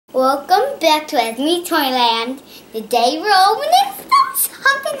Welcome back to Esmie Toyland. Today we're opening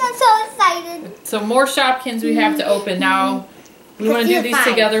something. I'm so excited. So more Shopkins we have to open now. We want to do these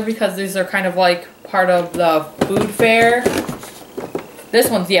together because these are kind of like part of the food fair. This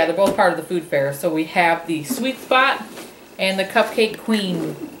one's, yeah, they're both part of the food fair. So we have the Sweet Spot and the Cupcake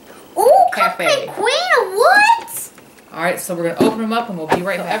Queen. Ooh, Cafe. Cupcake Queen, what? Alright, so we're going to open them up and we'll be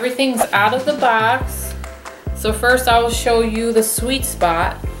right back. Everything's out of the box. So first I will show you the Sweet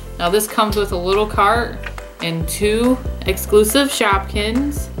Spot. Now this comes with a little cart and 2 exclusive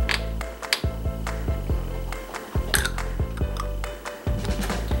Shopkins.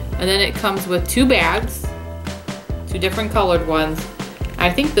 And then it comes with 2 bags, 2 different colored ones. I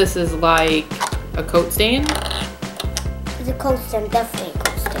think this is like a coat stand. It's a coat stand, definitely a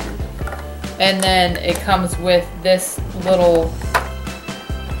coat stand. And then it comes with this little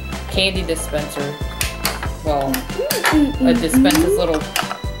candy dispenser. Well, it dispenses little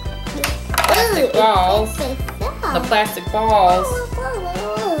plastic balls. The plastic balls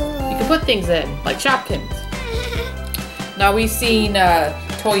you can put things in, like Shopkins. Now we've seen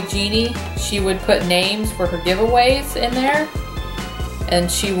Toy Genie. She would put names for her giveaways in there, and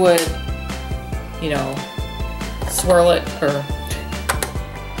she would, you know, swirl it or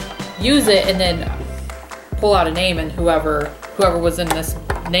use it and then pull out a name, and whoever was in this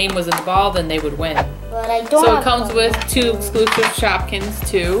name was in the ball, then they would win. But I don't. So it comes with 2 exclusive Shopkins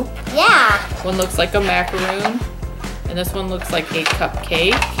too. Yeah. One looks like a macaroon, and this one looks like a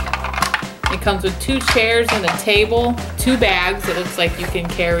cupcake. It comes with 2 chairs and a table, 2 bags. It looks like you can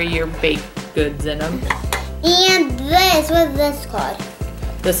carry your baked goods in them. And this, what's this called?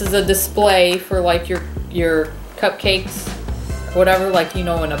 This is a display for like your cupcakes, whatever, like, you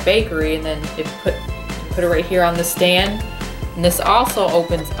know, in a bakery, and then you put it right here on the stand. And this also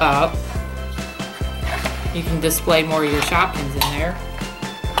opens up. You can display more of your Shopkins in there.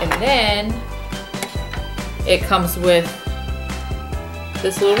 And then it comes with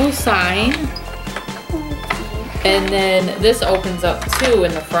this little sign. And then this opens up too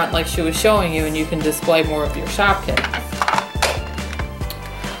in the front like she was showing you, and you can display more of your Shopkins.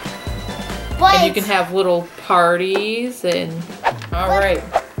 And you can have little parties and alright.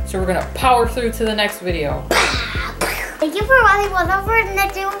 So we're gonna power through to the next video. Thank you for watching. We'll see you in the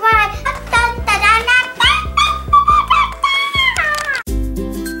next video. Bye.